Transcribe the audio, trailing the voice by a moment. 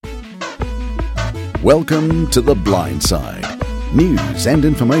Welcome to The Blind Side. News and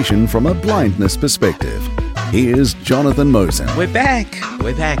information from a blindness perspective. Here's Jonathan Mosen. We're back.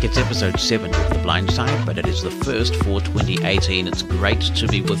 It's episode 7 of The Blind Side, but it is the first for 2018. It's great to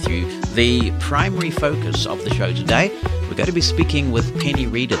be with you. The primary focus of the show today, we're going to be speaking with Penny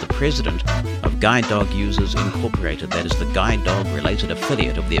Reeder, the president of Guide Dog Users Incorporated. That is the guide dog related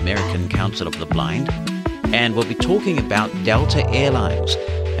affiliate of the American Council of the Blind. And we'll be talking about Delta Airlines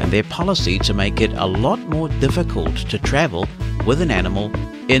and their policy to make it a lot more difficult to travel with an animal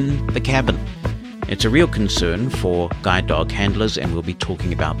in the cabin. It's a real concern for guide dog handlers, and we'll be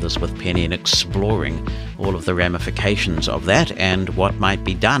talking about this with Penny and exploring all of the ramifications of that and what might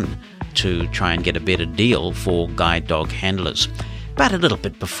be done to try and get a better deal for guide dog handlers. But a little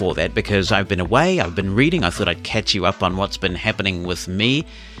bit before that, because I've been away, I've been reading, I thought I'd catch you up on what's been happening with me.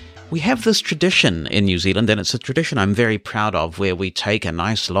 We have this tradition in New Zealand, and it's a tradition I'm very proud of, where we take a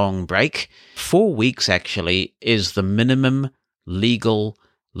nice long break. 4 weeks, actually, is the minimum legal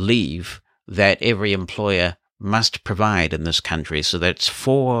leave that every employer must provide in this country. So that's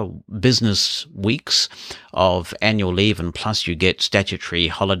 4 business weeks of annual leave, and plus you get statutory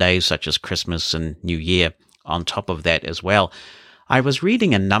holidays such as Christmas and New Year on top of that as well. I was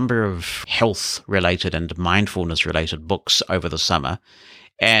reading a number of health-related and mindfulness-related books over the summer,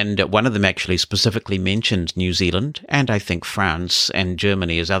 and one of them actually specifically mentioned New Zealand, and I think France and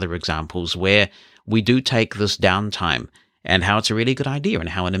Germany as other examples, where we do take this downtime, and how it's a really good idea, and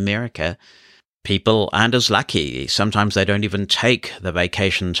how in America people aren't as lucky. Sometimes they don't even take the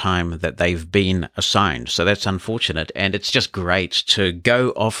vacation time that they've been assigned. So that's unfortunate. And it's just great to go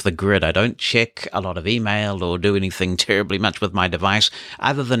off the grid. I don't check a lot of email or do anything terribly much with my device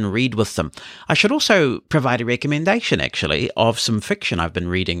other than read with them. I should also provide a recommendation, actually, of some fiction I've been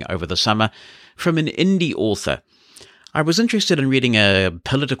reading over the summer from an indie author. I was interested in reading a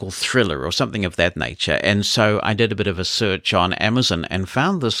political thriller or something of that nature, and so I did a bit of a search on Amazon and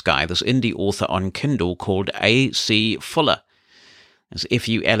found this guy, this indie author on Kindle called A.C. Fuller. It's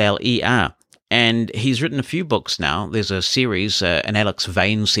F-U-L-L-E-R. And he's written a few books now. There's a series, an Alex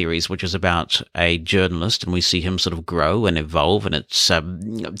Vane series, which is about a journalist, and we see him sort of grow and evolve, and it's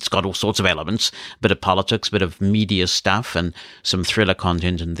got all sorts of elements, a bit of politics, a bit of media stuff, and some thriller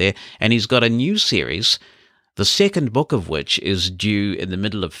content in there. And he's got a new series, the second book of which is due in the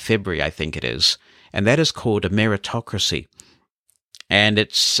middle of February, I think it is, and that is called A Meritocracy. And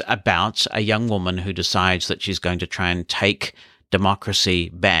it's about a young woman who decides that she's going to try and take democracy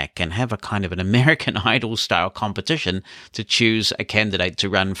back and have a kind of an American Idol-style competition to choose a candidate to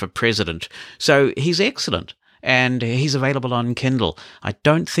run for president. So he's excellent. And he's available on Kindle. I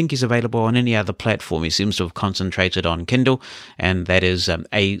don't think he's available on any other platform. He seems to have concentrated on Kindle, and that is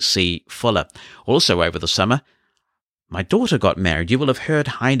A.C. Fuller. Also over the summer, my daughter got married. You will have heard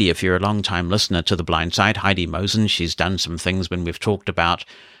Heidi if you're a long-time listener to The Blind Side. Heidi Mosen, she's done some things when we've talked about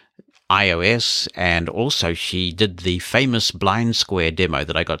iOS, and also she did the famous Blind Square demo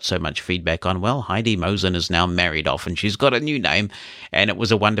that I got so much feedback on. Well, Heidi Mosen is now married off, and she's got a new name, and it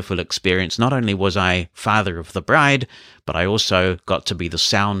was a wonderful experience. Not only was I father of the bride, but I also got to be the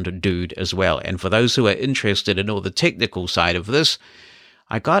sound dude as well. And for those who are interested in all the technical side of this,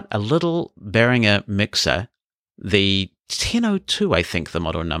 I got a little Behringer mixer, the 1002, I think the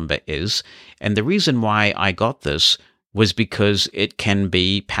model number is, and the reason why I got this was because it can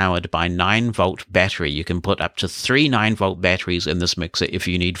be powered by 9-volt battery. You can put up to 3 9-volt batteries in this mixer if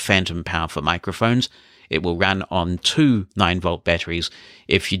you need phantom power for microphones. It will run on 2 9-volt batteries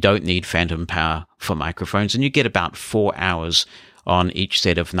if you don't need phantom power for microphones, and you get about 4 hours on each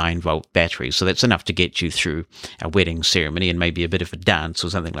set of 9-volt batteries. So that's enough to get you through a wedding ceremony and maybe a bit of a dance or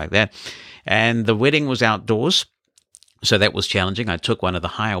something like that. And the wedding was outdoors, so that was challenging. I took one of the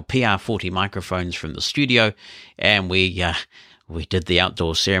Heil PR40 microphones from the studio, and we did the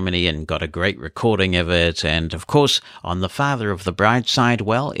outdoor ceremony and got a great recording of it. And of course, on the father of the bride side,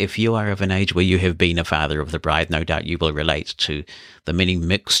 well, if you are of an age where you have been a father of the bride, no doubt you will relate to the many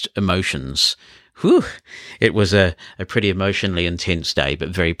mixed emotions. Whew. It was a pretty emotionally intense day, but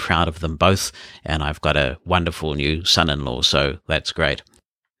very proud of them both. And I've got a wonderful new son-in-law, so that's great.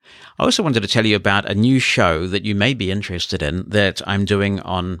 I also wanted to tell you about a new show that you may be interested in that I'm doing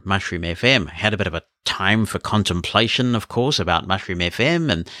on Mushroom FM. Had a bit of a time for contemplation, of course, about Mushroom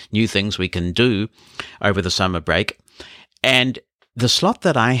FM and new things we can do over the summer break. And the slot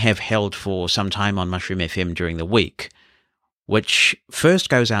that I have held for some time on Mushroom FM during the week, which first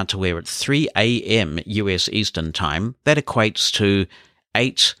goes out to air at 3 a.m. US Eastern Time, that equates to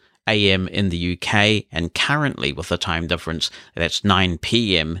 8 a.m. in the UK, and currently with the time difference, that's 9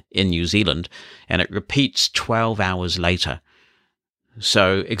 p.m. in New Zealand, and it repeats 12 hours later.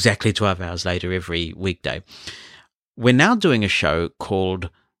 So exactly 12 hours later every weekday. We're now doing a show called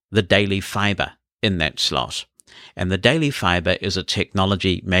The Daily Fibre in that slot. And The Daily Fibre is a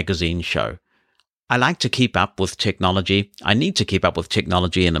technology magazine show. I like to keep up with technology. I need to keep up with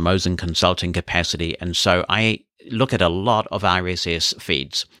technology in a Mosen consulting capacity, and so I look at a lot of RSS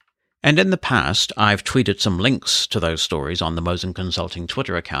feeds. And in the past, I've tweeted some links to those stories on the Mosen Consulting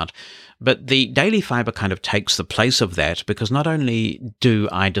Twitter account, but the Daily Fibre kind of takes the place of that, because not only do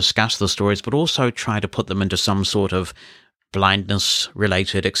I discuss the stories, but also try to put them into some sort of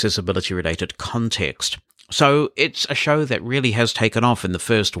blindness-related, accessibility-related context. So it's a show that really has taken off in the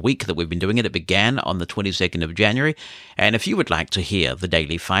first week that we've been doing it. It began on the 22nd of January. And if you would like to hear the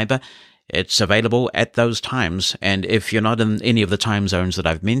Daily Fibre, it's available at those times. And if you're not in any of the time zones that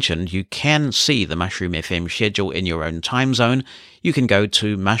I've mentioned, you can see the Mushroom FM schedule in your own time zone. You can go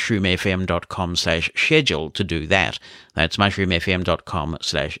to mushroomfm.com/schedule to do that. That's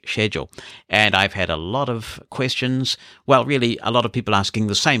mushroomfm.com/schedule. And I've had a lot of questions. Well, really, a lot of people asking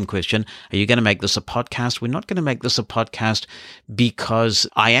the same question. Are you going to make this a podcast? We're not going to make this a podcast because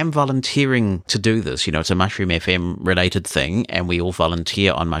I am volunteering to do this. You know, it's a Mushroom FM related thing, and we all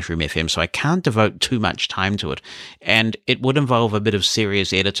volunteer on Mushroom FM, so I can't devote too much time to it. And it would involve a bit of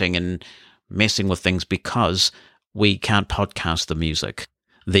serious editing and messing with things because we can't podcast the music.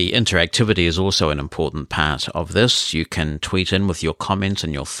 The interactivity is also an important part of this. You can tweet in with your comments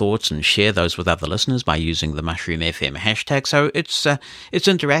and your thoughts and share those with other listeners by using the Mushroom FM hashtag. So it's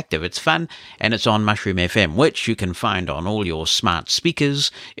interactive, it's fun, and it's on Mushroom FM, which you can find on all your smart speakers.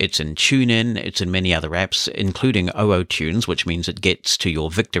 It's in TuneIn, it's in many other apps, including OO Tunes, which means it gets to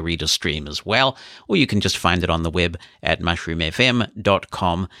your Victor Reader stream as well. Or you can just find it on the web at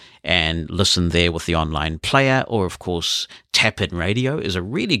mushroomfm.com and listen there with the online player. Or, of course, Tap-In Radio is a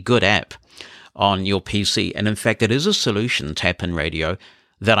really good app on your PC. And in fact, it is a solution, Tap-In Radio,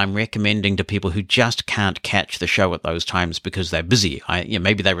 that I'm recommending to people who just can't catch the show at those times because they're busy.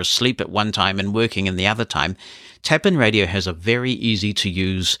 Maybe they were asleep at one time and working in the other time. Tap-In Radio has a very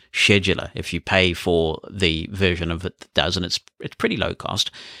easy-to-use scheduler if you pay for the version of it that does, and it's pretty low cost.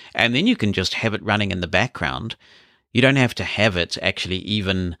 And then you can just have it running in the background. You don't have to have it actually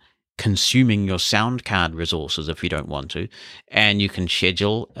even consuming your sound card resources if you don't want to, and you can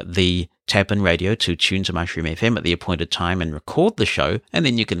schedule the Tap-In Radio to tune to Mushroom FM at the appointed time and record the show, and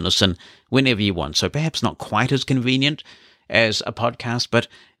then you can listen whenever you want. So perhaps not quite as convenient as a podcast, but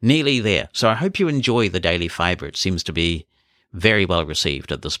nearly there. So I hope you enjoy the Daily Fibre. It seems to be very well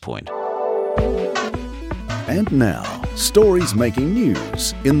received at this point. And now, stories making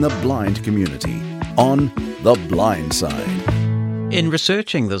news in the blind community on The Blind Side. In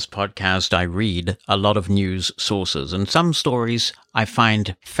researching this podcast, I read a lot of news sources, and some stories I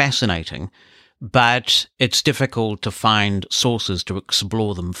find fascinating, but it's difficult to find sources to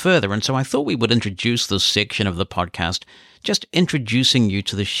explore them further. And so I thought we would introduce this section of the podcast, just introducing you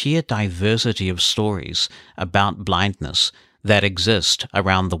to the sheer diversity of stories about blindness that exist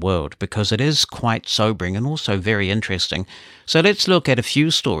around the world, because it is quite sobering and also very interesting. So let's look at a few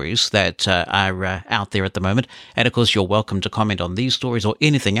stories that are out there at the moment. And of course, you're welcome to comment on these stories or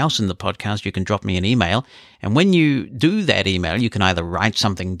anything else in the podcast. You can drop me an email. And when you do that email, you can either write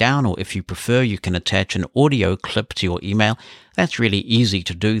something down, or if you prefer, you can attach an audio clip to your email. That's really easy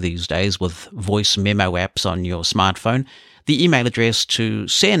to do these days with voice memo apps on your smartphone. The email address to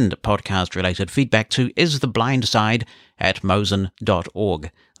send podcast-related feedback to is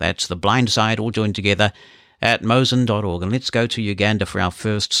theblindside@mosen.org. That's the blind side, all joined together, at mosen.org. And let's go to Uganda for our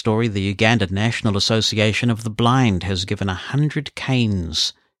first story. The Uganda National Association of the Blind has given 100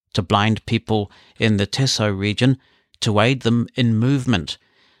 canes to blind people in the Teso region to aid them in movement.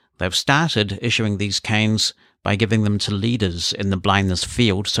 They've started issuing these canes by giving them to leaders in the blindness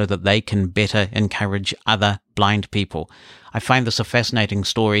field so that they can better encourage other blind people. I find this a fascinating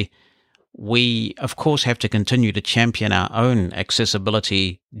story. We, of course, have to continue to champion our own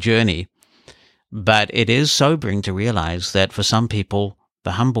accessibility journey, but it is sobering to realize that for some people,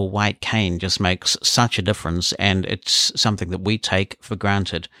 the humble white cane just makes such a difference, and it's something that we take for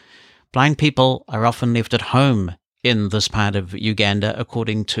granted. Blind people are often left at home in this part of Uganda,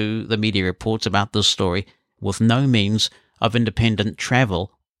 according to the media reports about this story, with no means of independent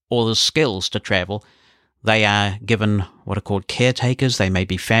travel or the skills to travel. They are given what are called caretakers. They may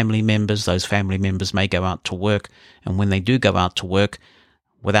be family members. Those family members may go out to work. And when they do go out to work,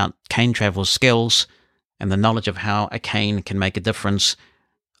 without cane travel skills and the knowledge of how a cane can make a difference,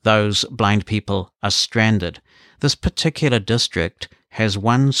 those blind people are stranded. This particular district has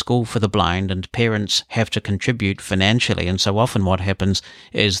one school for the blind, and parents have to contribute financially. And so often what happens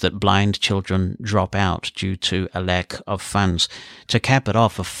is that blind children drop out due to a lack of funds. To cap it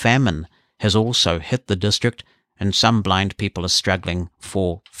off, a famine has also hit the district, and some blind people are struggling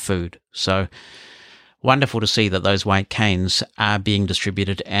for food. So wonderful to see that those white canes are being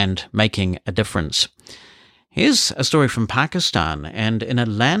distributed and making a difference. Here's a story from Pakistan, and in a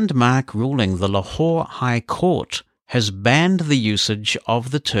landmark ruling, the Lahore High Court has banned the usage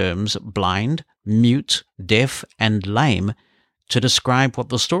of the terms blind, mute, deaf, and lame to describe what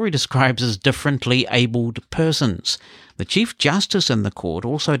the story describes as differently abled persons. The Chief Justice in the court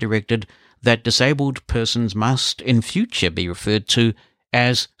also directed that disabled persons must in future be referred to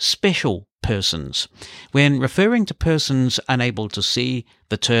as special persons. When referring to persons unable to see,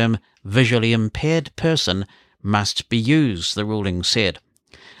 the term visually impaired person must be used, the ruling said.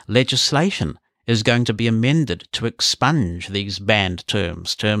 Legislation is going to be amended to expunge these banned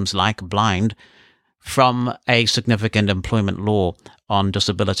terms like blind, from a significant employment law on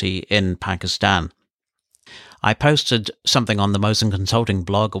disability in Pakistan. I posted something on the Mosen Consulting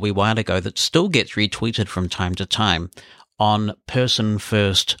blog a wee while ago that still gets retweeted from time to time on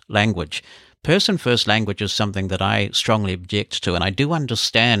person-first language. Person-first language is something that I strongly object to, and I do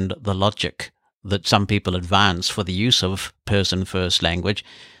understand the logic that some people advance for the use of person-first language.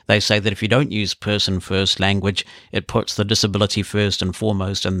 They say that if you don't use person-first language, it puts the disability first and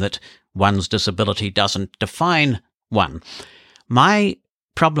foremost, and that one's disability doesn't define one. My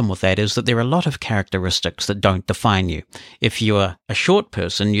problem with that is that there are a lot of characteristics that don't define you. If you're a short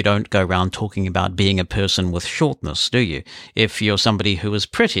person, you don't go around talking about being a person with shortness, do you? If you're somebody who is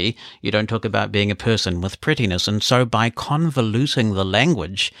pretty, you don't talk about being a person with prettiness. And so by convoluting the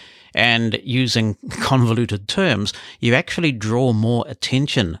language and using convoluted terms, you actually draw more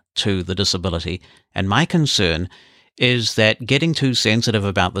attention to the disability. And my concern is that getting too sensitive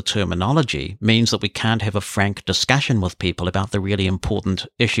about the terminology means that we can't have a frank discussion with people about the really important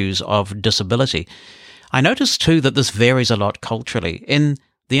issues of disability. I notice too that this varies a lot culturally. In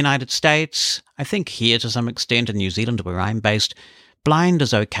the United States, I think here to some extent, in New Zealand where I'm based, blind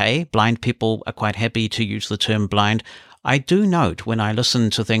is okay. Blind people are quite happy to use the term blind. I do note when I listen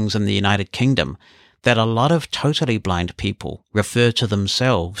to things in the United Kingdom that a lot of totally blind people refer to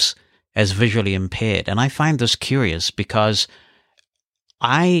themselves as visually impaired. And I find this curious because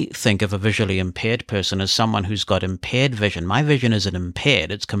I think of a visually impaired person as someone who's got impaired vision. My vision isn't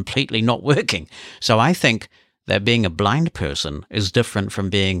impaired. It's completely not working. So I think that being a blind person is different from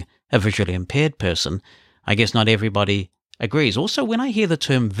being a visually impaired person. I guess not everybody agrees. Also, when I hear the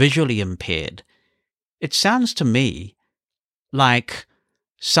term visually impaired, it sounds to me like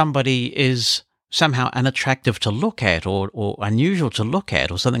somebody is somehow unattractive to look at or unusual to look at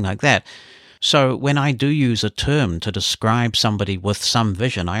or something like that. So when I do use a term to describe somebody with some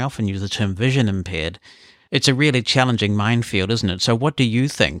vision, I often use the term vision impaired. It's a really challenging minefield, isn't it? So what do you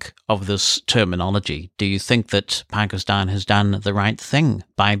think of this terminology? Do you think that Pakistan has done the right thing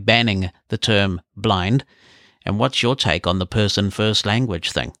by banning the term blind? And what's your take on the person-first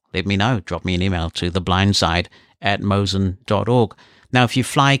language thing? Let me know. Drop me an email to theblindside@mosen.org. Now, if you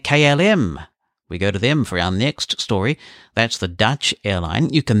fly KLM, we go to them for our next story. That's the Dutch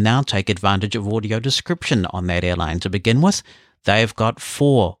airline. You can now take advantage of audio description on that airline to begin with. They've got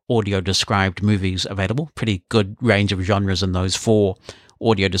 4 audio-described movies available. Pretty good range of genres in those 4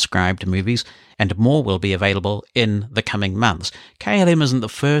 audio-described movies, and more will be available in the coming months. KLM isn't the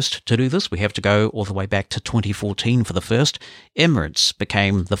first to do this. We have to go all the way back to 2014 for the first. Emirates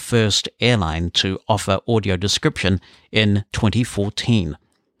became the first airline to offer audio description in 2014.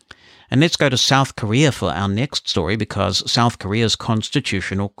 And let's go to South Korea for our next story, because South Korea's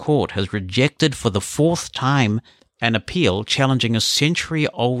Constitutional Court has rejected for the 4th time an appeal challenging a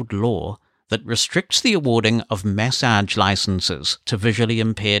century-old law that restricts the awarding of massage licenses to visually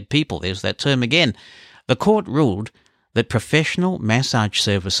impaired people. There's that term again. The court ruled that professional massage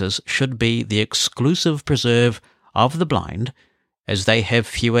services should be the exclusive preserve of the blind, as they have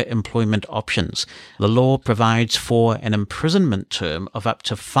fewer employment options. The law provides for an imprisonment term of up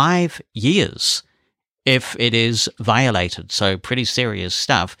to 5 years if it is violated. So pretty serious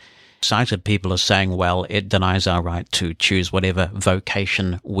stuff. Sighted people are saying, well, it denies our right to choose whatever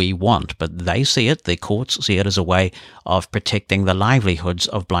vocation we want. But they see it, the courts see it as a way of protecting the livelihoods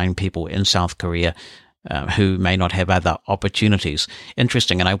of blind people in South Korea who may not have other opportunities.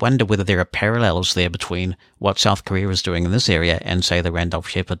 Interesting, and I wonder whether there are parallels there between what South Korea is doing in this area and, say, the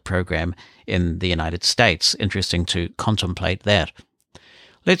Randolph-Shepherd program in the United States. Interesting to contemplate that.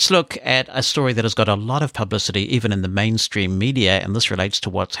 Let's look at a story that has got a lot of publicity, even in the mainstream media, and this relates to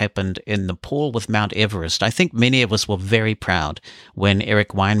what's happened in Nepal with Mount Everest. I think many of us were very proud when Erik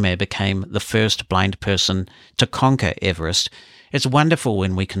Weihenmayer became the first blind person to conquer Everest. It's wonderful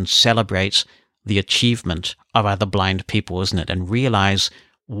when we can celebrate the achievement of other blind people, isn't it, and realize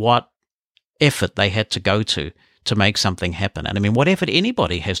what effort they had to go to make something happen. And I mean, what effort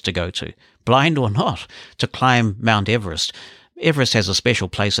anybody has to go to, blind or not, to climb Mount Everest. Everest has a special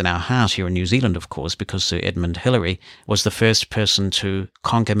place in our heart here in New Zealand, of course, because Sir Edmund Hillary was the first person to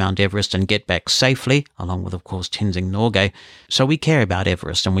conquer Mount Everest and get back safely, along with, of course, Tenzing Norgay. So we care about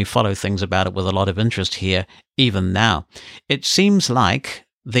Everest and we follow things about it with a lot of interest here, even now. It seems like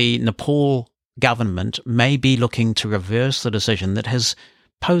the Nepal government may be looking to reverse the decision that has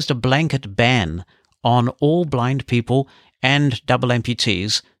posed a blanket ban on all blind people and double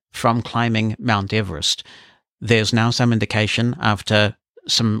amputees from climbing Mount Everest. There's now some indication, after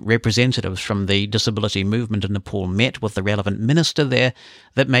some representatives from the disability movement in Nepal met with the relevant minister there,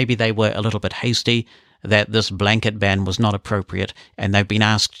 that maybe they were a little bit hasty, that this blanket ban was not appropriate, and they've been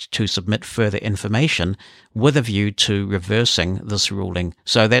asked to submit further information with a view to reversing this ruling.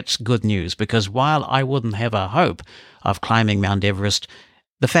 So that's good news, because while I wouldn't have a hope of climbing Mount Everest,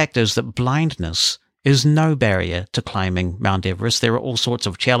 the fact is that blindness is no barrier to climbing Mount Everest. There are all sorts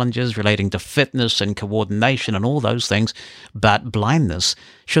of challenges relating to fitness and coordination and all those things, but blindness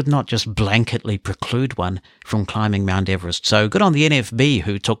should not just blanketly preclude one from climbing Mount Everest. So good on the NFB,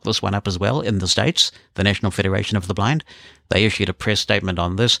 who took this one up as well in the States, the National Federation of the Blind. They issued a press statement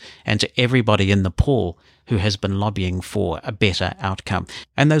on this, and to everybody in Nepal who has been lobbying for a better outcome.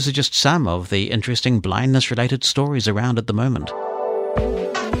 And those are just some of the interesting blindness-related stories around at the moment.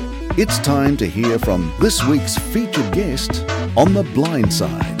 It's time to hear from this week's featured guest on The Blind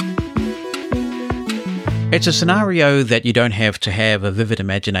Side. It's a scenario that you don't have to have a vivid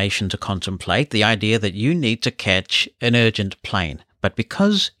imagination to contemplate, the idea that you need to catch an urgent plane. But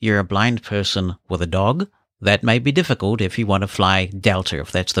because you're a blind person with a dog, that may be difficult if you want to fly Delta, if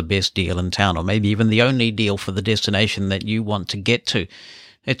that's the best deal in town, or maybe even the only deal for the destination that you want to get to.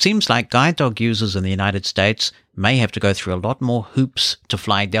 It seems like guide dog users in the United States may have to go through a lot more hoops to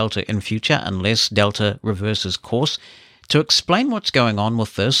fly Delta in future unless Delta reverses course. To explain what's going on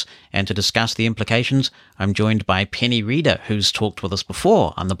with this and to discuss the implications, I'm joined by Penny Reeder, who's talked with us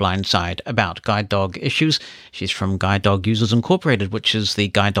before on The Blind Side about guide dog issues. She's from Guide Dog Users Incorporated, which is the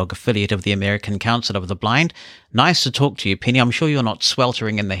guide dog affiliate of the American Council of the Blind. Nice to talk to you, Penny. I'm sure you're not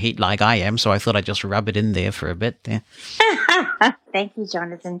sweltering in the heat like I am, so I thought I'd just rub it in there for a bit. Yeah. Thank you,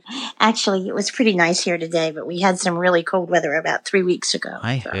 Jonathan. Actually, it was pretty nice here today, but we had some really cold weather about 3 weeks ago.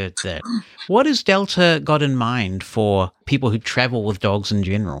 I heard that. What has Delta got in mind for people who travel with dogs in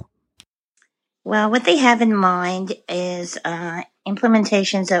general? Well, what they have in mind is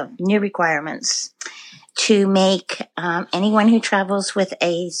implementations of new requirements to make anyone who travels with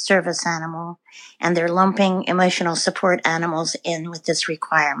a service animal, and they're lumping emotional support animals in with this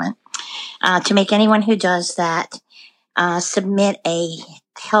requirement, to make anyone who does that submit a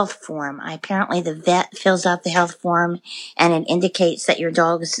health form. Apparently the vet fills out the health form and it indicates that your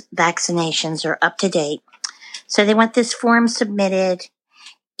dog's vaccinations are up to date. So they want this form submitted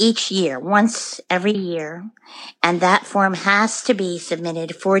each year, once every year, and that form has to be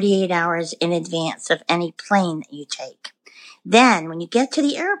submitted 48 hours in advance of any plane that you take. Then when you get to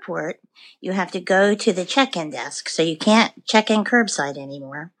the airport, you have to go to the check-in desk, so you can't check in curbside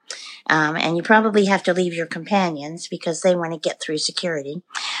anymore. And you probably have to leave your companions because they want to get through security.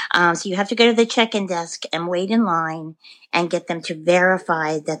 So you have to go to the check-in desk and wait in line and get them to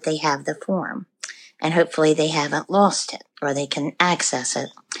verify that they have the form. And hopefully they haven't lost it or they can access it.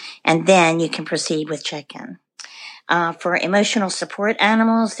 And then you can proceed with check-in. For emotional support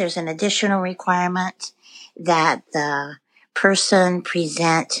animals, there's an additional requirement that the person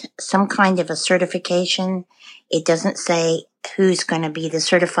present some kind of a certification. It doesn't say who's going to be the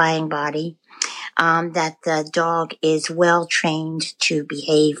certifying body, that the dog is well trained to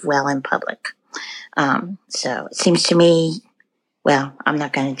behave well in public. So it seems to me, well, I'm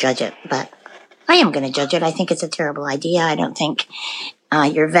not going to judge it, but I am going to judge it. I think it's a terrible idea. I don't think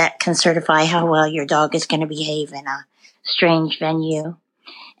your vet can certify how well your dog is going to behave in a strange venue.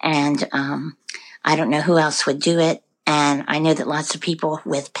 And I don't know who else would do it. And I know that lots of people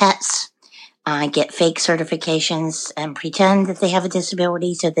with pets get fake certifications and pretend that they have a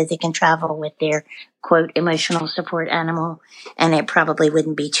disability so that they can travel with their, quote, emotional support animal. And it probably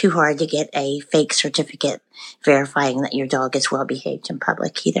wouldn't be too hard to get a fake certificate verifying that your dog is well behaved in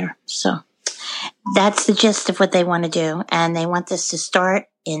public either. So that's the gist of what they want to do. And they want this to start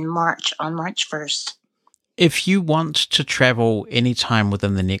in March, on March 1st. If you want to travel anytime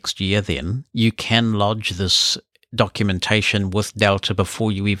within the next year, then you can lodge this documentation with Delta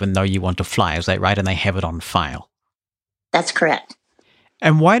before you even know you want to fly. Is that right? And they have it on file. That's correct.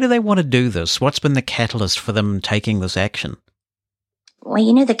 And why do they want to do this? What's been the catalyst for them taking this action?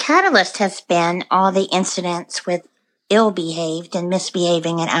 Well, the catalyst has been all the incidents with ill-behaved and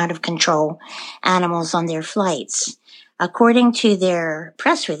misbehaving and out-of-control animals on their flights. According to their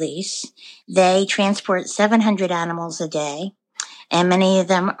press release, they transport 700 animals a day, and many of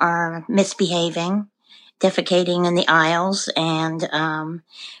them are misbehaving, defecating in the aisles and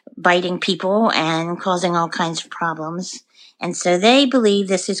biting people and causing all kinds of problems. And so they believe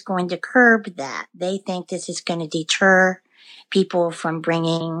this is going to curb that. They think this is going to deter people from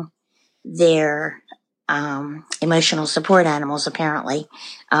bringing their emotional support animals, apparently,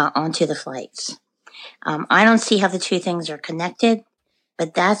 onto the flights. I don't see how the two things are connected,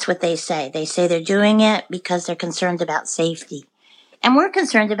 but that's what they say. They say they're doing it because they're concerned about safety. And we're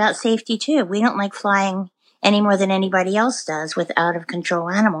concerned about safety, too. We don't like flying any more than anybody else does with out-of-control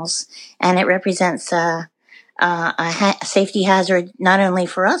animals, and it represents a safety hazard not only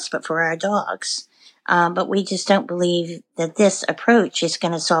for us, but for our dogs. But we just don't believe that this approach is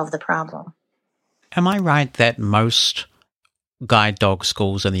going to solve the problem. Am I right that most guide dog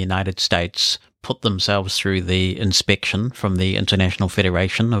schools in the United States put themselves through the inspection from the International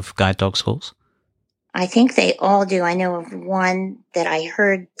Federation of Guide Dog Schools? I think they all do. I know of one that I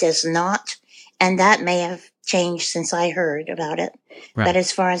heard does not, and that may have changed since I heard about it. Right. But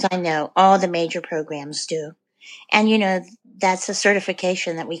as far as I know, all the major programs do. And, that's a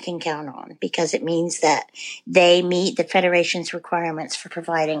certification that we can count on because it means that they meet the Federation's requirements for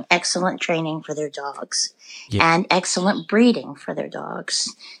providing excellent training for their dogs and excellent breeding for their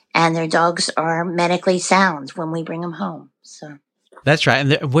dogs. And their dogs are medically sound when we bring them home. So that's right.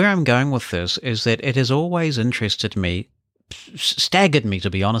 And where I'm going with this is that it has always interested me, staggered me,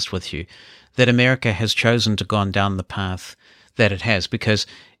 to be honest with you, that America has chosen to go down the path that it has, because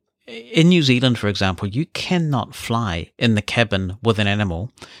in New Zealand, for example, you cannot fly in the cabin with an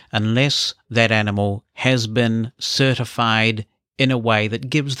animal unless that animal has been certified in a way that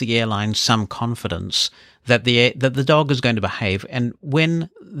gives the airline some confidence that the dog is going to behave. And when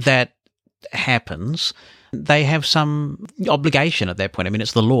that happens, they have some obligation at that point. I mean,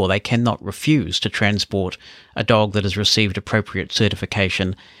 it's the law. They cannot refuse to transport a dog that has received appropriate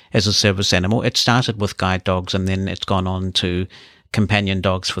certification as a service animal. It started with guide dogs, and then it's gone on to companion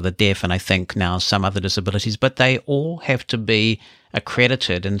dogs for the deaf, and I think now some other disabilities, but they all have to be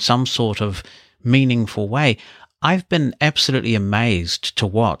accredited in some sort of meaningful way. I've been absolutely amazed to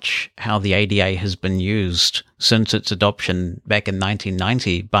watch how the ADA has been used since its adoption back in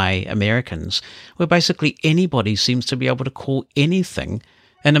 1990 by Americans, where basically anybody seems to be able to call anything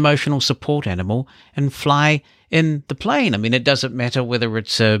an emotional support animal and fly in the plane. I mean, it doesn't matter whether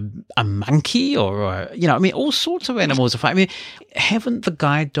it's a monkey or, all sorts of animals are fine. I mean, haven't the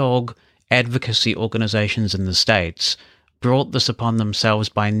guide dog advocacy organizations in the States brought this upon themselves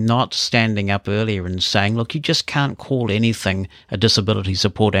by not standing up earlier and saying, look, you just can't call anything a disability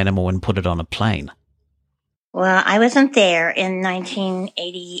support animal and put it on a plane? Well, I wasn't there in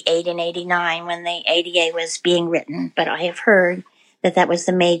 1988 and 89 when the ADA was being written, but I have heard that was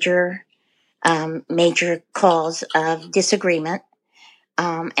the major cause of disagreement.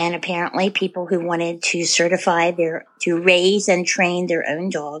 And apparently people who wanted to to raise and train their own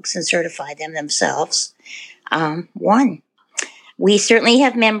dogs and certify them themselves, won. We certainly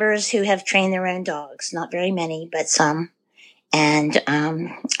have members who have trained their own dogs, not very many, but some. And,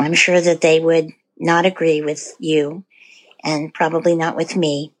 I'm sure that they would not agree with you and probably not with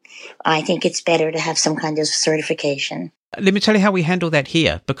me. I think it's better to have some kind of certification. Let me tell you how we handle that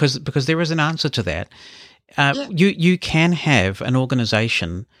here, because there is an answer to that. You can have an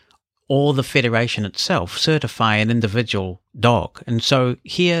organization or the federation itself certify an individual dog. And so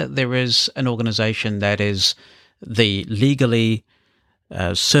here there is an organization that is the legally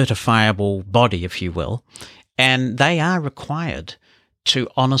certifiable body, if you will, and they are required to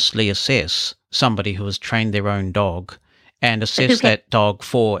honestly assess somebody who has trained their own dog and assess that dog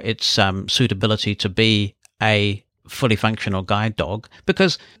for its suitability to be a fully functional guide dog,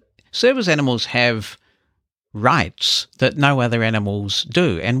 because service animals have rights that no other animals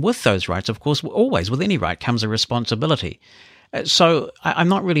do. And with those rights, of course, always with any right comes a responsibility. So I'm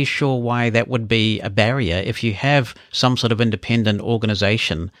not really sure why that would be a barrier if you have some sort of independent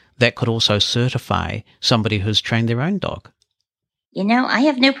organization that could also certify somebody who's trained their own dog. I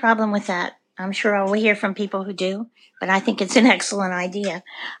have no problem with that. I'm sure I'll hear from people who do, but I think it's an excellent idea.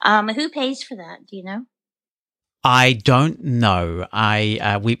 Who pays for that? Do you know? I don't know. I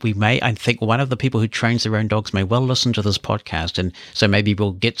think one of the people who trains their own dogs may well listen to this podcast, and so maybe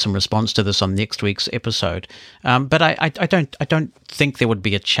we'll get some response to this on next week's episode. But I don't think there would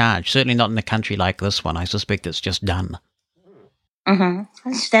be a charge. Certainly not in a country like this one. I suspect it's just done.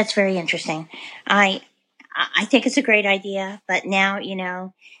 Mm-hmm. That's very interesting. I think it's a great idea, but now,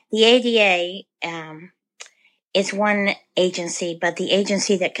 the ADA is one agency, but the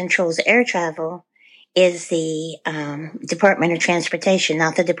agency that controls air travel is the Department of Transportation,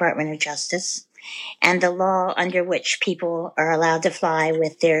 not the Department of Justice. And the law under which people are allowed to fly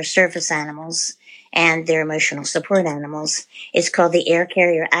with their service animals and their emotional support animals is called the Air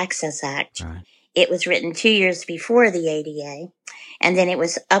Carrier Access Act. Right. It was written 2 years before the ADA, and then it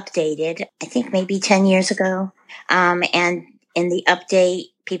was updated, I think maybe 10 years ago. And in the update,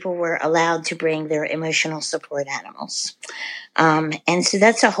 people were allowed to bring their emotional support animals. And so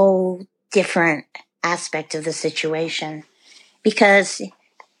that's a whole different aspect of the situation, because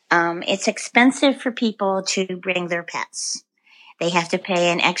it's expensive for people to bring their pets. They have to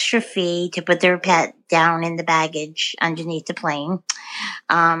pay an extra fee to put their pet down in the baggage underneath the plane.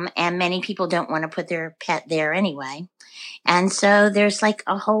 And many people don't want to put their pet there anyway. And so there's like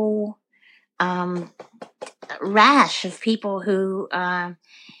a whole rash of people who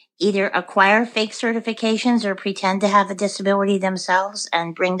either acquire fake certifications or pretend to have a disability themselves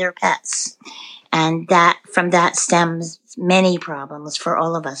and bring their pets. And from that stems many problems for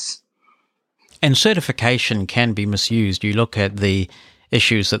all of us. And certification can be misused. You look at the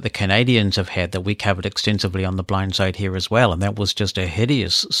issues that the Canadians have had that we covered extensively on the Blind Side here as well, and that was just a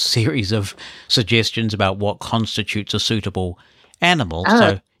hideous series of suggestions about what constitutes a suitable animal.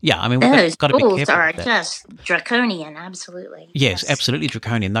 So, yeah, I mean, we've got to be careful. Those rules are just draconian, absolutely. Yes, absolutely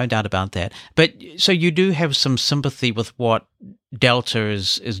draconian, no doubt about that. But so you do have some sympathy with what Delta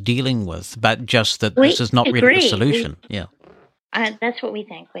is dealing with, but just that this is not really the solution. Yeah. That's what we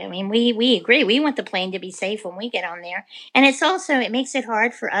think. I mean, we agree. We want the plane to be safe when we get on there. And it makes it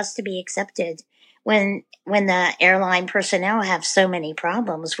hard for us to be accepted when the airline personnel have so many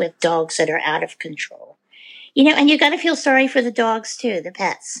problems with dogs that are out of control. And you got to feel sorry for the dogs too, the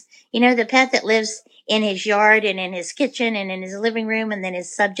pets. The pet that lives in his yard and in his kitchen and in his living room and then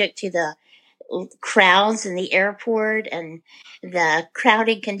is subject to the crowds in the airport and the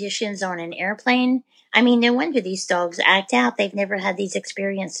crowded conditions on an airplane. I mean, no wonder these dogs act out. They've never had these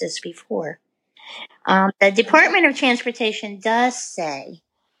experiences before. The Department of Transportation does say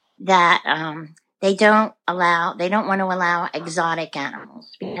that they don't want to allow exotic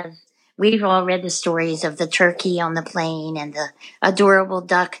animals, because we've all read the stories of the turkey on the plane and the adorable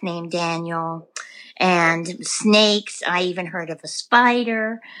duck named Daniel and snakes. I even heard of a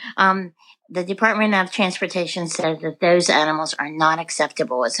spider. The Department of Transportation says that those animals are not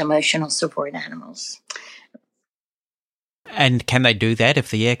acceptable as emotional support animals. And can they do that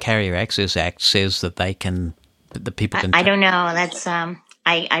if the Air Carrier Access Act says that the people can? I don't know. That's when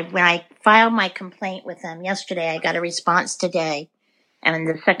I filed my complaint with them yesterday, I got a response today, and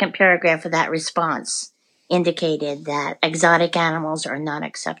the second paragraph of that response indicated that exotic animals are not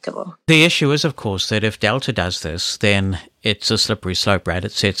acceptable. The issue is, of course, that if Delta does this, then it's a slippery slope, right?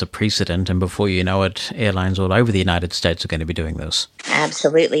 It sets a precedent, and before you know it, airlines all over the United States are going to be doing this.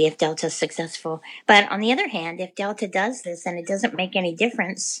 Absolutely, if Delta's successful. But on the other hand, if Delta does this and it doesn't make any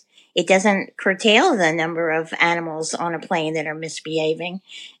difference, it doesn't curtail the number of animals on a plane that are misbehaving,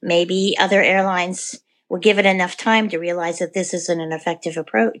 maybe other airlines will give it enough time to realize that this isn't an effective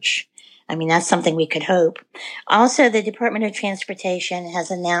approach. I mean, that's something we could hope. Also, the Department of Transportation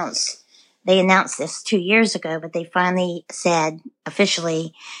has announced this 2 years ago, but they finally said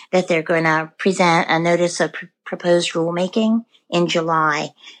officially that they're going to present a notice of proposed rulemaking in July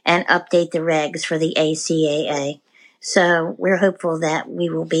and update the regs for the ACAA. So we're hopeful that we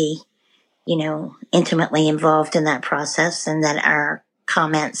will be, intimately involved in that process, and that our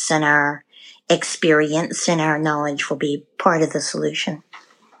comments and our experience and our knowledge will be part of the solution.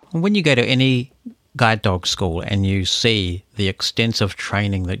 When you go to any guide dog school and you see the extensive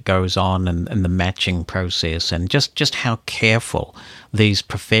training that goes on and the matching process and just how careful these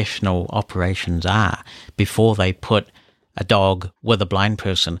professional operations are before they put a dog with a blind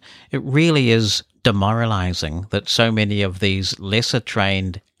person, it really is demoralizing that so many of these lesser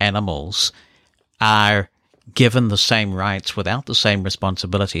trained animals are given the same rights without the same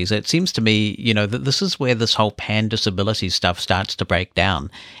responsibilities. It seems to me, that this is where this whole pan-disability stuff starts to break down.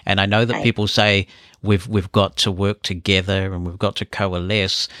 And I know that people say we've got to work together and we've got to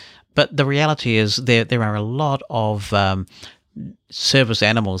coalesce, but the reality is there are a lot of service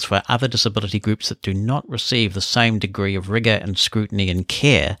animals for other disability groups that do not receive the same degree of rigor and scrutiny and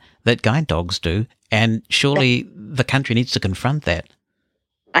care that guide dogs do, And surely the country needs to confront that.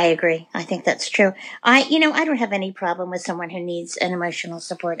 I agree. I think that's true. I don't have any problem with someone who needs an emotional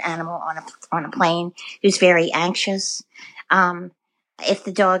support animal on a plane who's very anxious. If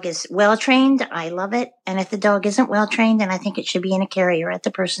the dog is well trained, I love it. And if the dog isn't well trained, then I think it should be in a carrier at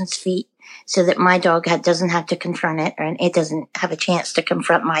the person's feet so that my dog doesn't have to confront it, and it doesn't have a chance to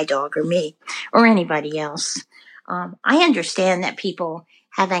confront my dog or me or anybody else. I understand that people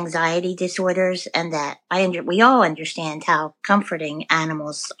have anxiety disorders, and that we all understand how comforting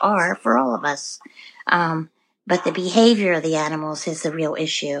animals are for all of us. But the behavior of the animals is the real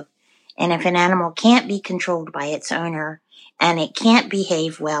issue. And if an animal can't be controlled by its owner and it can't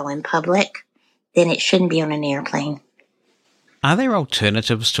behave well in public, then it shouldn't be on an airplane. Are there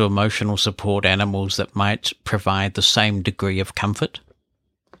alternatives to emotional support animals that might provide the same degree of comfort?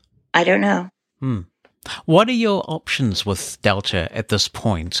 I don't know. What are your options with Delta at this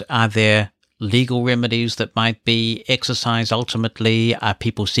point? Are there legal remedies that might be exercised ultimately? Are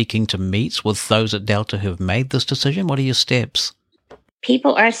people seeking to meet with those at Delta who have made this decision? What are your steps?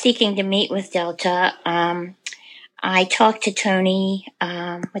 People are seeking to meet with Delta. I talked to Tony,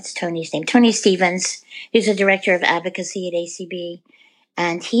 what's Tony's name? Tony Stevens, who's the director of advocacy at ACB.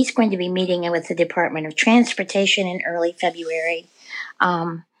 And he's going to be meeting with the Department of Transportation in early February.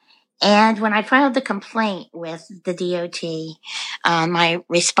 And when I filed the complaint with the DOT, my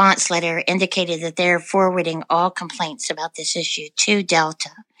response letter indicated that they're forwarding all complaints about this issue to Delta.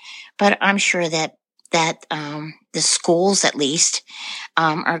 But I'm sure that the schools, at least,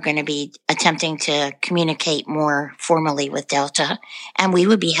 are going to be attempting to communicate more formally with Delta. And we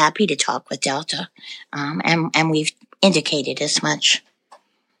would be happy to talk with Delta. And we've indicated as much.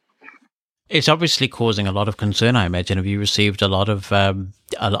 It's obviously causing a lot of concern, I imagine. Have you received a lot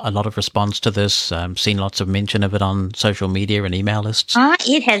of response to this? Seen lots of mention of it on social media and email lists?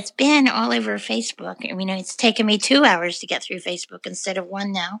 It has been all over Facebook. It's taken me 2 hours to get through Facebook instead of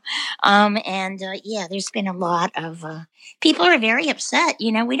 1 now. There's been a lot of people are very upset.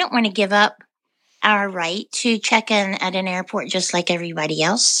 We don't want to give up our right to check in at an airport just like everybody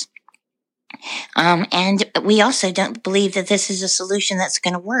else. And we also don't believe that this is a solution that's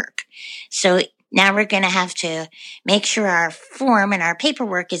going to work. So now we're going to have to make sure our form and our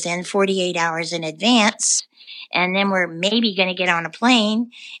paperwork is in 48 hours in advance. And then we're maybe going to get on a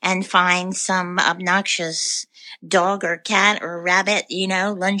plane and find some obnoxious dog or cat or rabbit,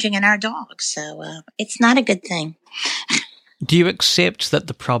 lunging at our dog. So it's not a good thing. Do you accept that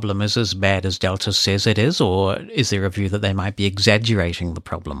the problem is as bad as Delta says it is, or is there a view that they might be exaggerating the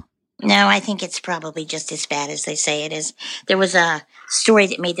problem? No, I think it's probably just as bad as they say it is. There was a story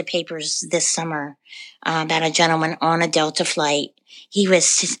that made the papers this summer about a gentleman on a Delta flight. There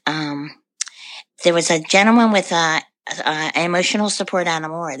was a gentleman with an emotional support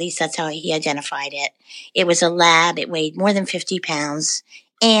animal, or at least that's how he identified it. It was a lab. It weighed more than 50 pounds,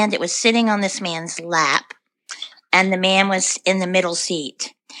 and it was sitting on this man's lap, and the man was in the middle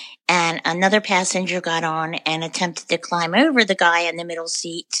seat. And another passenger got on and attempted to climb over the guy in the middle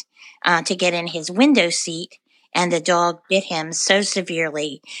seat to get in his window seat, and the dog bit him so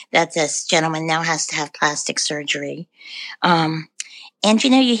severely that this gentleman now has to have plastic surgery. And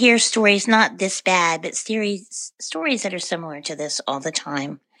you hear stories not this bad, but stories that are similar to this all the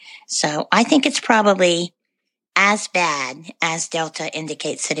time. So I think it's probably as bad as Delta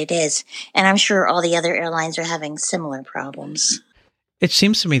indicates that it is, and I'm sure all the other airlines are having similar problems. It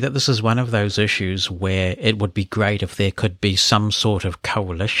seems to me that this is one of those issues where it would be great if there could be some sort of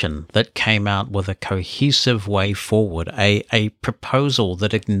coalition that came out with a cohesive way forward, a proposal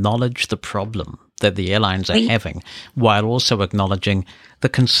that acknowledged the problem that the airlines are having, while also acknowledging the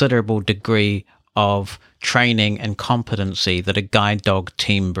considerable degree of training and competency that a guide dog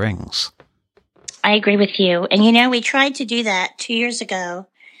team brings. I agree with you. And we tried to do that 2 years ago.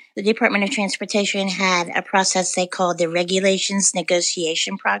 The Department of Transportation had a process they called the Regulations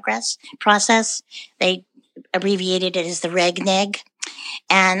Negotiation process. They abbreviated it as the RegNeg.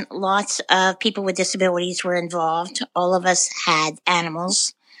 And lots of people with disabilities were involved. All of us had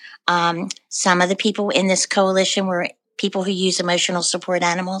animals. Some of the people in this coalition were people who use emotional support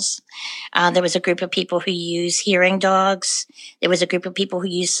animals. There was a group of people who use hearing dogs. There was a group of people who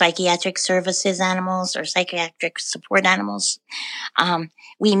use psychiatric services animals or psychiatric support animals.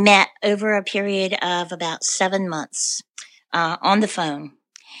 We met over a period of about 7 months on the phone,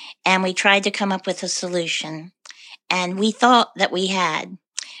 and we tried to come up with a solution. And we thought that we had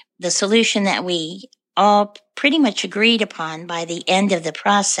the solution that we all pretty much agreed upon by the end of the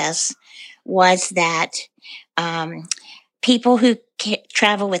process was that people who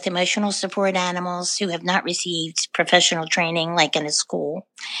travel with emotional support animals who have not received professional training, like in a school,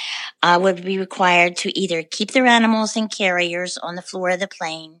 would be required to either keep their animals in carriers on the floor of the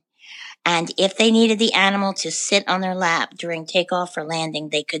plane, and if they needed the animal to sit on their lap during takeoff or landing,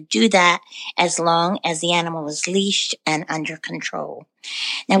 they could do that as long as the animal was leashed and under control.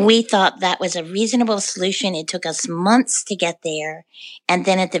 Now, we thought that was a reasonable solution. It took us months to get there. And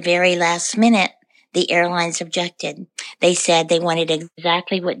then at the very last minute, the airlines objected. They said they wanted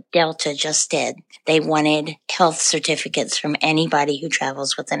exactly what Delta just did. They wanted health certificates from anybody who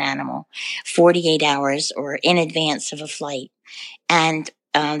travels with an animal, 48 hours or in advance of a flight. And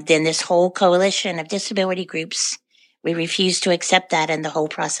then this whole coalition of disability groups, we refused to accept that, and the whole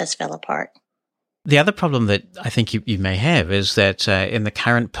process fell apart. The other problem that I think you may have is that in the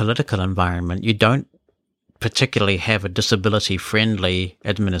current political environment, you don't particularly have a disability-friendly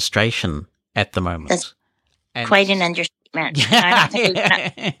administration at the moment. That's quite an understatement.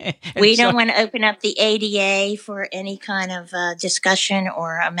 We don't want to open up the ADA for any kind of discussion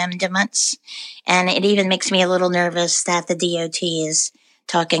or amendments. And it even makes me a little nervous that the DOT is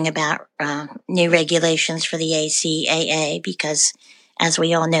talking about new regulations for the ACAA, because as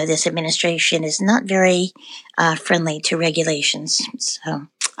we all know, this administration is not very friendly to regulations. So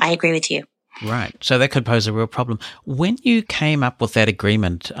I agree with you. Right. So that could pose a real problem. When you came up with that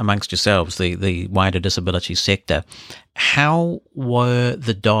agreement amongst yourselves, the wider disability sector, how were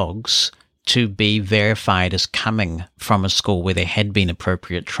the dogs to be verified as coming from a school where there had been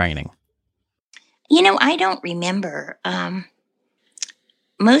appropriate training? I don't remember.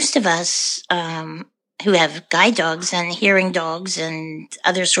 Most of us who have guide dogs and hearing dogs and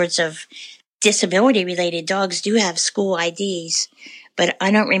other sorts of disability-related dogs do have school IDs, but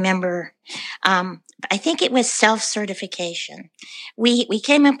I don't remember. I think it was self-certification. We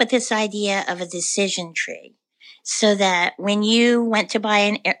came up with this idea of a decision tree so that when you went to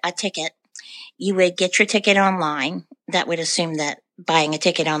buy a ticket, you would get your ticket online. That would assume that buying a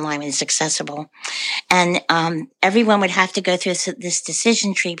ticket online is accessible. And everyone would have to go through this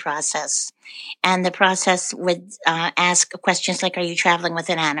decision tree process. And the process would ask questions like, are you traveling with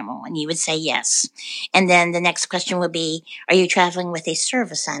an animal? And you would say yes. And then the next question would be, are you traveling with a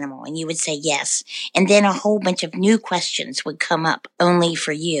service animal? And you would say yes. And then a whole bunch of new questions would come up only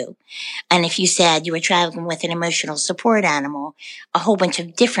for you. And if you said you were traveling with an emotional support animal, a whole bunch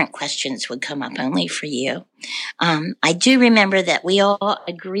of different questions would come up only for you. I do remember that we all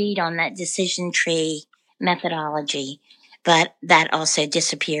agreed on that decision tree methodology, but that also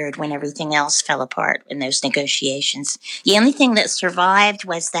disappeared when everything else fell apart in those negotiations. The only thing that survived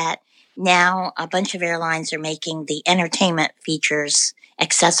was that now a bunch of airlines are making the entertainment features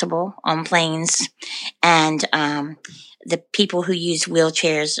accessible on planes, and the people who use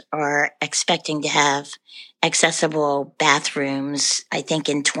wheelchairs are expecting to have accessible bathrooms, I think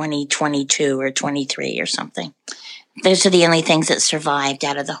in 2022 or 23 or something. Those are the only things that survived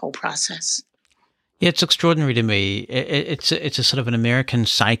out of the whole process. Yeah, it's extraordinary to me. It's a sort of an American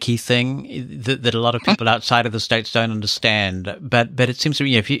psyche thing that a lot of people outside of the States don't understand. But it seems to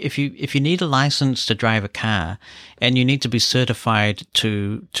me, if you need a license to drive a car and you need to be certified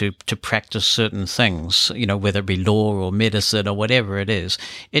to practice certain things, whether it be law or medicine or whatever it is,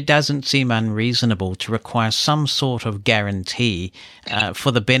 it doesn't seem unreasonable to require some sort of guarantee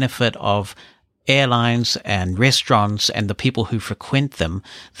for the benefit of airlines and restaurants and the people who frequent them,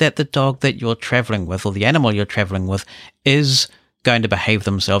 that the dog that you're traveling with or the animal you're traveling with is going to behave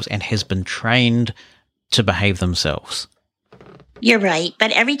themselves and has been trained to behave themselves. You're right.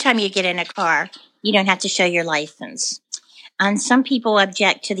 But every time you get in a car, you don't have to show your license. And some people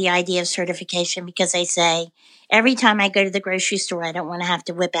object to the idea of certification because they say, every time I go to the grocery store, I don't want to have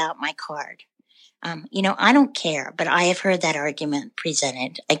to whip out my card. I don't care, but I have heard that argument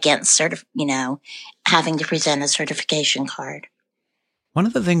presented against having to present a certification card. One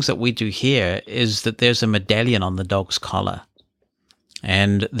of the things that we do here is that there's a medallion on the dog's collar,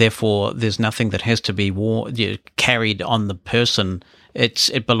 and therefore there's nothing that has to be carried on the person.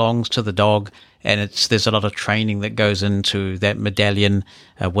 It belongs to the dog, and there's a lot of training that goes into that medallion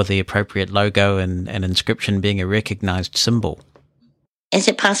with the appropriate logo and inscription being a recognized symbol. Is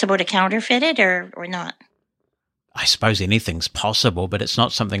it possible to counterfeit it or not? I suppose anything's possible, but it's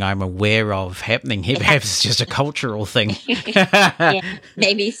not something I'm aware of happening here. Perhaps it's just a cultural thing. Yeah,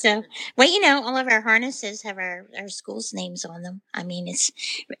 maybe so. Well, all of our harnesses have our school's names on them. I mean,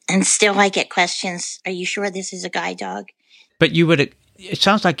 and still I get questions, are you sure this is a guide dog? But it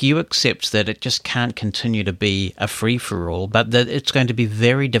sounds like you accept that it just can't continue to be a free-for-all, but that it's going to be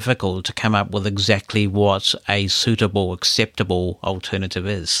very difficult to come up with exactly what a suitable, acceptable alternative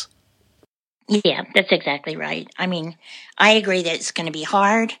is. Yeah, that's exactly right. I mean, I agree that it's going to be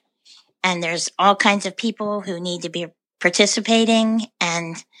hard, and there's all kinds of people who need to be participating,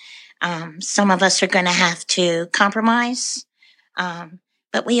 and Some of us are going to have to compromise,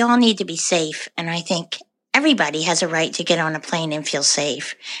 but we all need to be safe. And I think everybody has a right to get on a plane and feel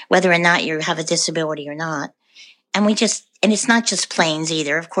safe, whether or not you have a disability or not. And it's not just planes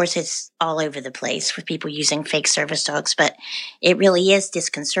either. Of course, it's all over the place with people using fake service dogs, but it really is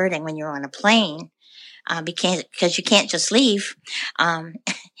disconcerting when you're on a plane, because you can't just leave.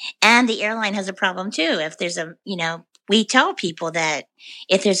 And the airline has a problem too. If there's we tell people that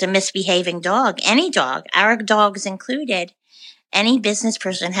if there's a misbehaving dog, any dog, our dogs included, any business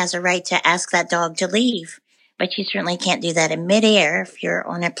person has a right to ask that dog to leave. But you certainly can't do that in midair if you're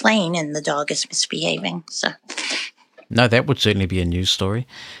on a plane and the dog is misbehaving. So, no, that would certainly be a news story.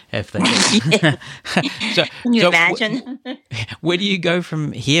 If that Can you imagine? Where do you go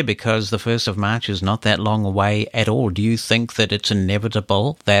from here? Because the 1st of March is not that long away at all. Do you think that it's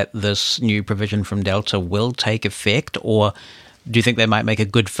inevitable that this new provision from Delta will take effect, or do you think they might make a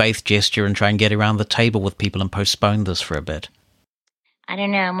good faith gesture and try and get around the table with people and postpone this for a bit? I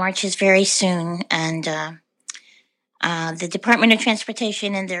don't know. March is very soon, and the Department of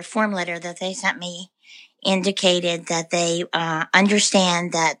Transportation in their form letter that they sent me indicated that they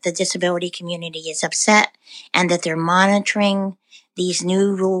understand that the disability community is upset and that they're monitoring these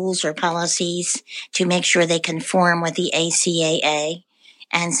new rules or policies to make sure they conform with the ACAA.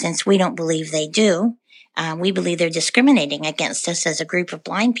 And since we don't believe they do, we believe they're discriminating against us as a group of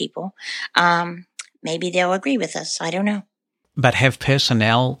blind people. Maybe they'll agree with us. I don't know. But have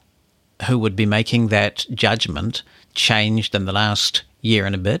personnel who would be making that judgment changed in the last year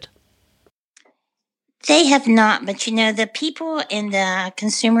and a bit? They have not, but the people in the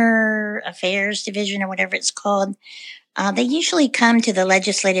Consumer Affairs Division or whatever it's called, they usually come to the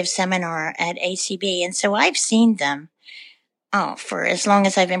legislative seminar at ACB. And so I've seen them, for as long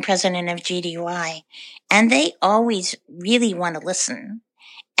as I've been president of GDY. And they always really want to listen.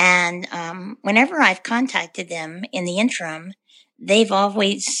 And whenever I've contacted them in the interim, they've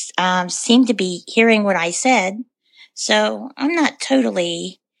always seemed to be hearing what I said. So I'm not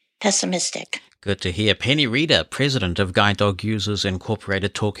totally pessimistic. Good to hear. Penny Reeder, president of Guide Dog Users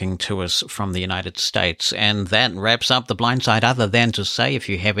Incorporated, talking to us from the United States. And that wraps up The Blind Side, other than to say, if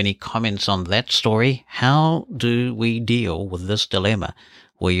you have any comments on that story, how do we deal with this dilemma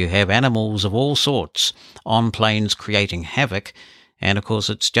where you have animals of all sorts on planes creating havoc? And of course,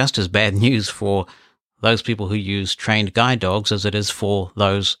 it's just as bad news for those people who use trained guide dogs as it is for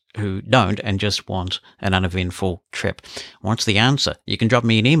those who don't and just want an uneventful trip. What's the answer? You can drop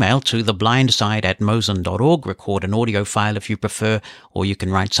me an email to theblindside@mosen.org, record an audio file if you prefer, or you can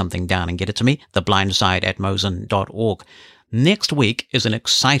write something down and get it to me, theblindside@mosen.org. Next week is an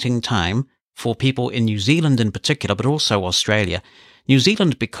exciting time for people in New Zealand in particular, but also Australia. New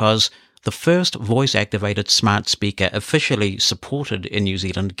Zealand because the first voice-activated smart speaker officially supported in New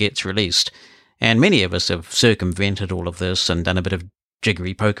Zealand gets released. And many of us have circumvented all of this and done a bit of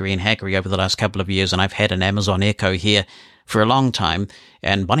jiggery, pokery and hackery over the last couple of years. And I've had an Amazon Echo here for a long time.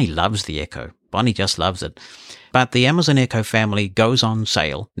 And Bonnie loves the Echo. Bonnie just loves it. But the Amazon Echo family goes on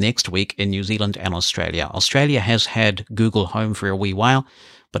sale next week in New Zealand and Australia. Australia has had Google Home for a wee while,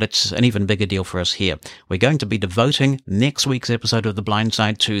 but it's an even bigger deal for us here. We're going to be devoting next week's episode of The Blind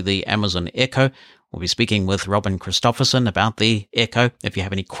Side to the Amazon Echo. We'll be speaking with Robin Christopherson about the Echo. If you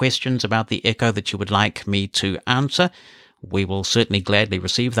have any questions about the Echo that you would like me to answer, we will certainly gladly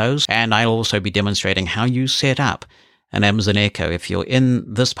receive those. And I'll also be demonstrating how you set up an Amazon Echo. If you're in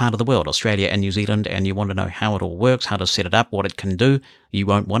this part of the world, Australia and New Zealand, and you want to know how it all works, how to set it up, what it can do, you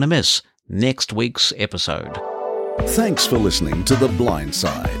won't want to miss next week's episode. Thanks for listening to The Blind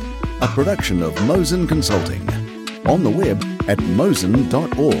Side, a production of Mosen Consulting. On the web at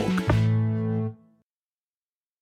mosen.org.